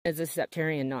As a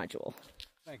Septarian nodule.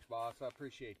 Thanks, boss. I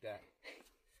appreciate that.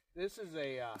 This is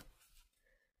a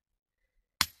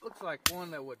looks like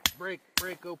one that would break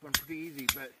open pretty easy,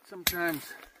 but sometimes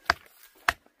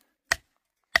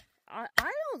I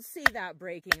don't see that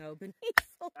breaking open.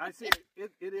 I see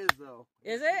it is though.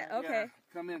 Is it? Okay. Yeah,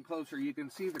 come in closer. You can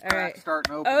see the crack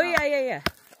starting to open. Oh up. yeah.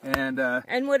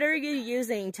 And what are you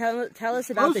using? Tell us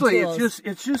about mostly the tools.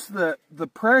 it's just the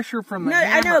pressure from the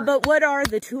hammer. I know, but what are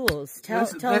the tools? Tell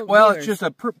well, viewers. it's just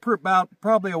about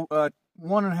probably a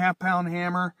 1.5 pound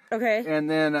hammer. Okay. And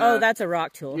then oh, that's a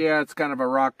rock tool. Yeah, it's kind of a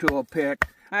rock tool pick.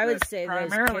 I would say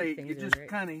primarily those you just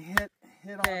kind of hit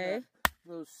on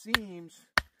those seams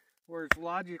where it's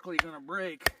logically going to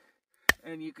break,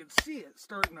 and you can see it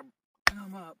starting to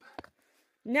come up.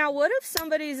 Now, what if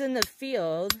somebody's in the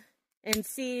field and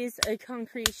sees a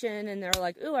concretion and they're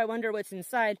like, ooh, I wonder what's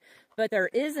inside, but there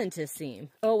isn't a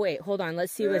seam? Oh, wait, hold on.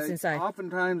 Let's see what's inside.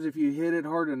 Oftentimes, if you hit it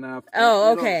hard enough,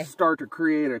 it'll start to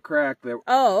create a crack.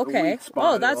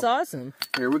 Oh, that's awesome.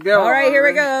 Here we go. All right, here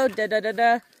we go.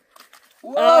 Da-da-da-da.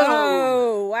 Whoa.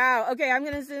 Oh, wow. Okay, I'm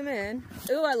going to zoom in.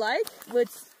 Ooh, I like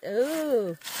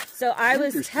ooh. So I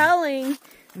was telling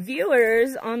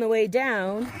viewers on the way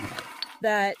down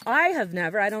that I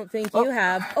don't think you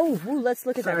have. Oh, ooh, let's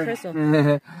look at that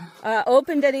crystal.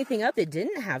 Opened anything up, it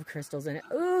didn't have crystals in it.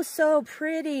 Ooh, so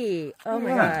pretty. Oh my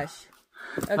gosh.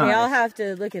 Okay, I'll have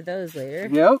to look at those later.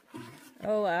 Yep.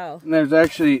 Oh, wow. And there's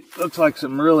actually, looks like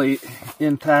some really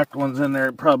intact ones in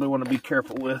there. Probably want to be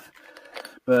careful with.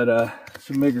 But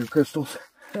some bigger crystals.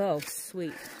 Oh,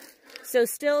 sweet. So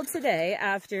still today,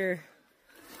 after,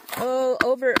 wow,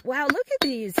 look at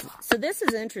these. So this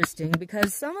is interesting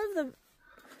because some of the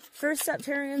first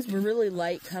Septarians were really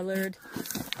light colored,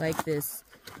 like this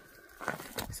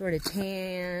sort of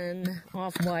tan,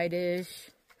 off-whitish.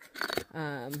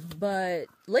 But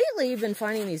lately you've been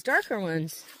finding these darker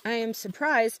ones. I am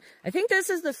surprised. I think this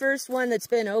is the first one that's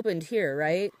been opened here,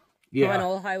 right? Yeah. On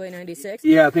Old Highway 96?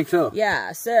 Yeah, I think so.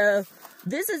 Yeah, so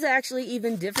this is actually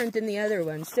even different than the other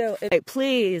ones. So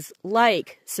please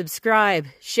like, subscribe,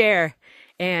 share,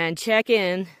 and check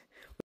in